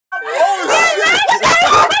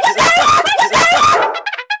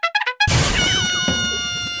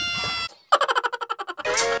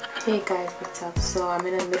myself. So I'm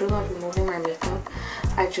in the middle of removing my makeup.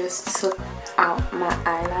 I just took out my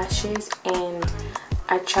eyelashes and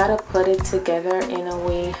I try to put it together in a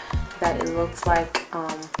way that it looks like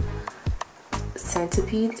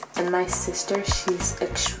centipedes. And my sister, she's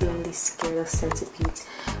extremely scared of centipedes,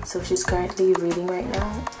 so she's currently reading right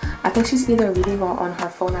now. I think she's either reading or on her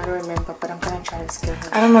phone, I don't remember, but I'm gonna try to scare her.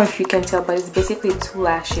 I don't know if you can tell, but it's basically 2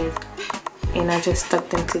 lashes and I just stuck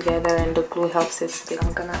them together and the glue helps it stick.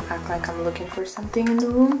 I'm gonna act like I'm looking for something in the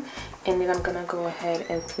room, and then I'm gonna go ahead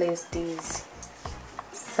and place these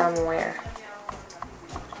somewhere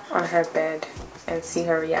on her bed and see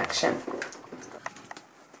her reaction.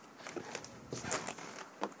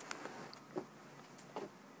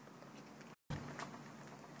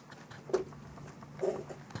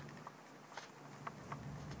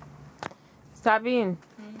 Sabine,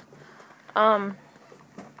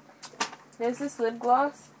 there's this lip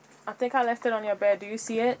gloss. I think I left it on your bed. Do you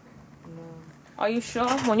see it? No. Are you sure?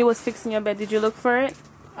 When you was fixing your bed, did you look for it?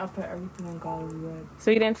 I put everything on gallery red.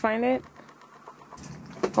 So you didn't find it?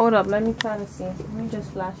 Hold up, let me try to see. Let me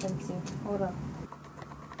just flash and see. Hold up.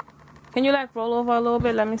 Can you like roll over a little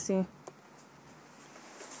bit? Let me see.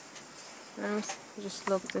 Let me just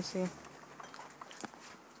look to see.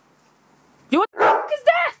 Yo, what the fuck is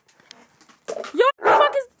that? Yo, what the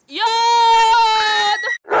fuck is... Yo! What the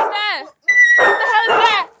fuck is that? What the hell is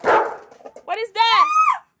that? What is that?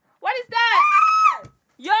 What is that?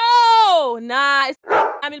 Yo! Nah, it's...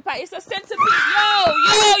 I mean, it's a centipede. Yo!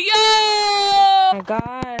 Oh my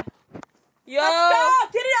god. Yo!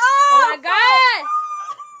 Pascale, get it off! Oh my god!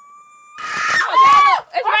 Oh,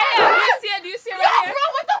 it's right here. Do you see it? Do you see it right here? Bro,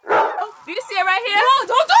 what the fuck? Do you see it right here? No,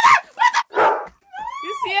 don't do that! What the fuck?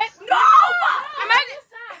 You see it? No!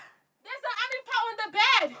 There's an army pot on the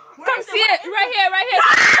bed. Come see it. Right here, right here.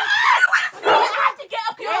 No, I have to get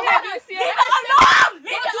up here. Right here. Do you see it? Leave it alone!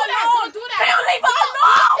 Leave it alone! Don't do that. Can you leave it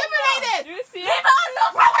alone? Stimulated. Do you see it? Leave it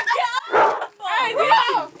alone, bro! Get up! Hey,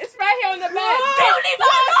 it's right here on the bed. Can you leave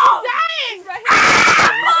it alone? It's right here. It's right here.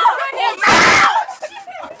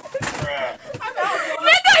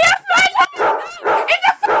 Nigga, you're fine.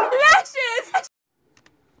 It's the fucking lashes.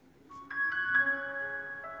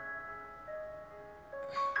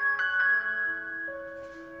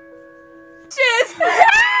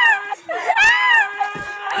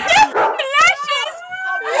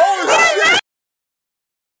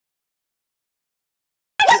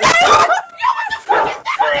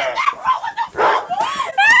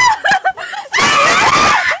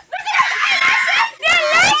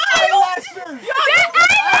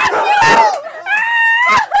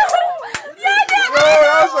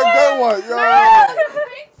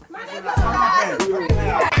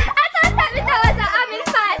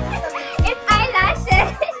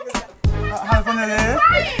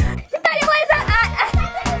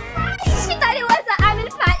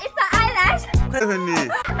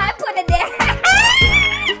 I